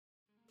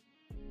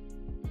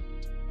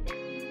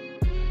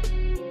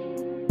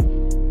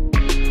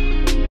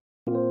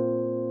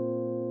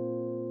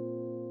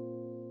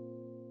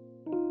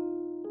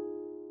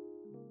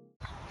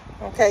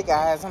Okay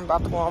guys, I'm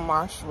about to go on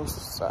Marshalls,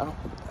 so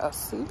I'll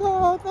see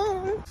y'all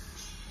then.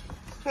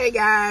 Hey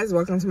guys,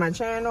 welcome to my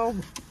channel.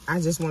 I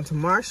just went to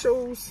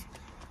Marshalls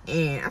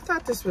and I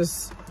thought this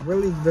was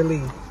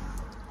really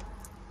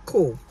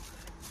cool.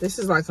 This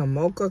is like a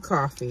mocha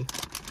coffee,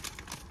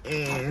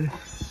 and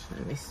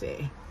let me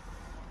see.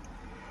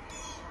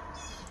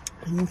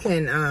 You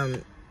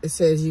can it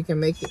says you can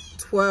make it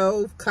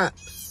 12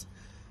 cups,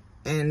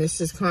 and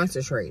this is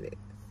concentrated.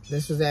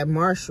 This was at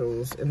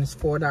Marshalls and it's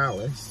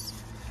 $4.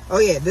 Oh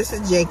yeah, this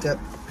is Jacob.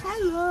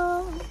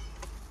 Hello.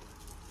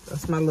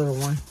 That's my little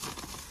one.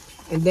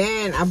 And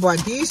then I bought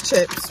these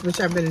chips,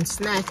 which I've been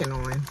snacking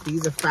on.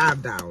 These are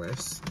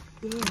 $5.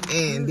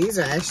 And these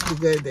are actually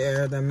good.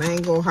 They're the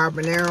mango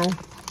habanero.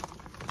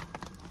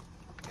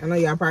 I know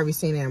y'all probably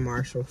seen that at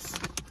Marshalls.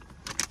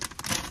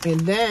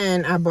 And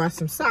then I bought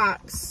some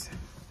socks.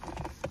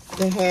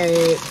 They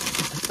had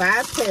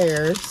 5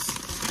 pairs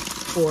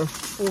for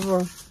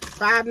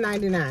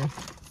 $5.99.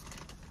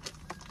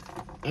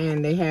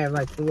 And they had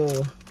like the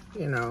little,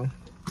 you know,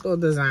 little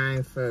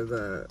design for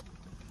the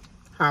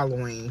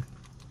Halloween.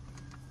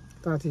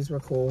 Thought these were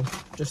cool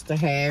just to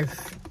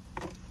have.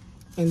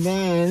 And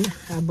then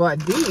I bought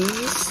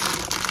these.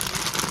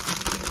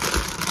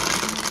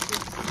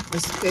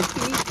 It's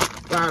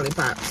 50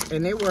 lollipops.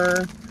 And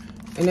they're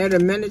the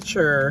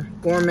miniature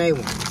gourmet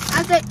ones.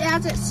 As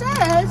it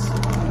says,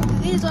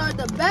 these are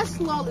the best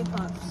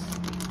lollipops.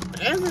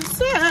 As it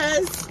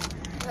says.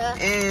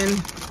 And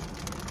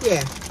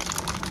yeah.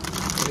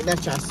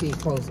 Let y'all see it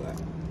close up.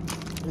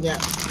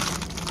 Yep.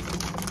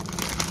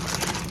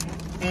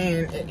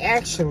 And it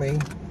actually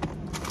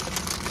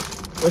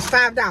was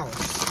 $5.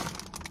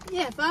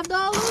 Yeah,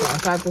 $5. So I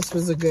thought this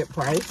was a good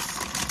price.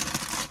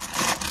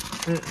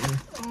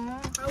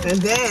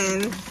 And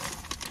then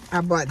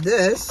I bought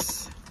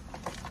this.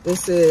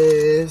 This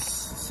is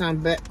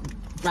some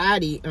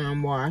body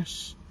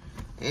wash.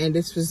 And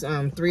this was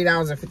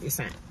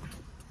 $3.50.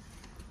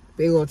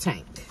 Big old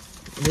tank.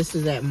 And this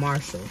is at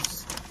Marshalls.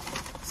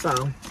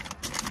 So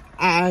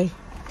I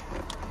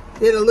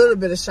did a little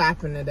bit of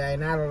shopping today,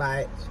 not a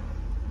lot.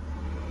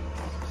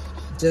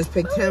 Just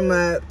picked him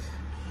up,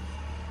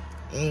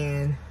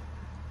 and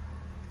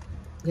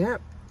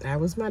yep, that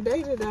was my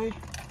day today.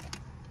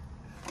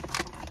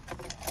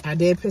 I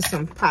did put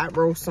some pot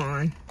roast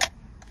on.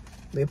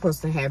 We're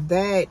supposed to have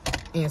that,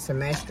 and some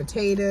mashed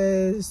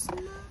potatoes,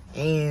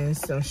 and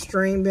some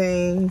string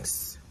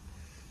beans.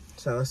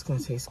 So it's gonna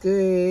taste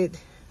good.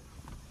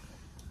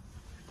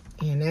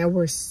 And now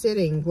we're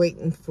sitting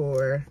waiting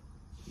for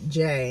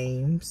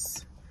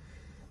James.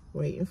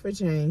 Waiting for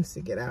James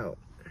to get out.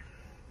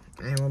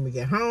 And when we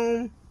get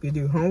home, we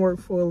do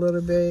homework for a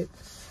little bit.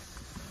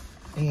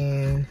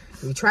 And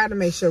we try to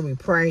make sure we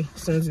pray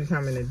as soon as we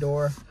come in the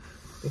door.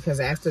 Because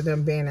after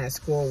them being at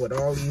school with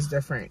all these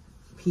different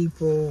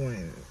people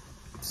and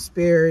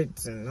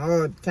spirits and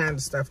all kinds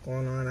of stuff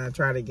going on, I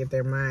try to get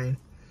their mind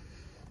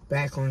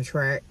back on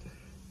track.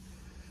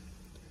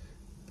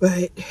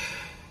 But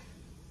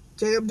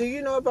Jacob, do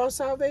you know about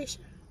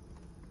salvation?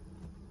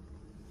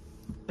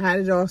 How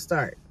did it all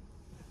start?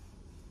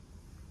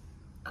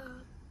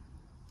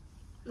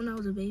 When I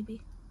was a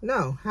baby.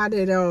 No, how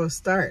did it all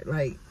start?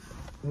 Like,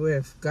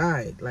 with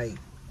God? Like,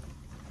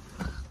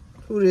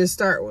 who did it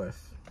start with?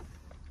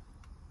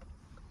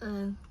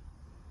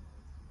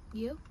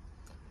 You?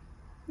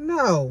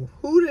 No,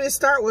 who did it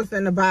start with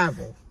in the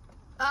Bible?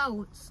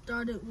 Oh, it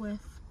started with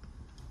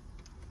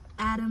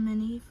Adam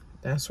and Eve.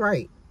 That's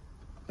right.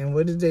 And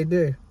what did they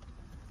do?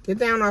 Get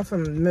down off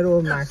of the middle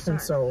of my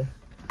console.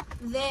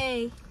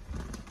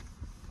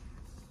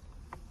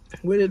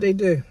 What did they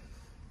do?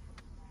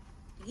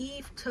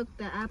 Eve took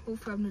the apple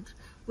from the,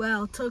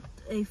 took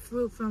a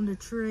fruit from the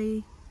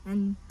tree,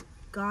 and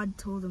God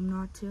told them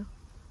not to.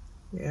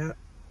 Yeah.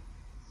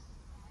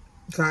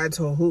 God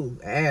told who?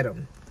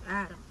 Adam.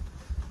 Adam.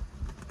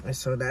 And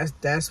so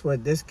that's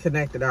what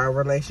disconnected our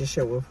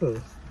relationship with who?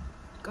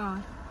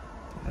 God.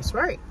 That's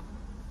right.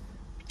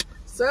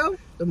 So,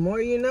 the more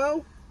you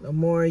know, the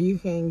more you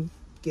can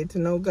get to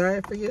know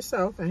God for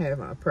yourself and have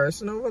a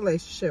personal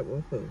relationship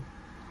with who?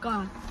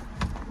 God.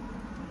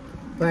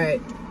 But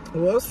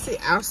we'll see.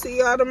 I'll see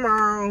y'all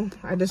tomorrow.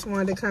 I just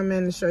wanted to come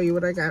in and show you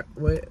what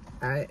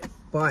I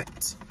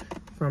bought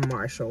from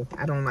Marshall.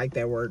 I don't like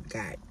that word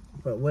got,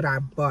 but what I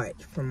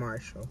bought from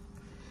Marshall.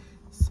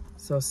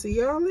 So see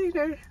y'all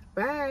later.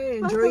 Bye.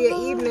 Enjoy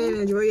your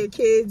evening. Enjoy your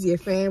kids, your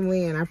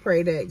family, and I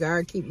pray that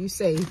God keep you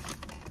safe.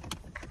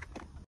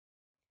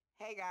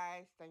 Hey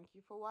guys, thank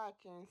you for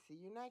watching. See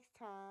you next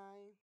time.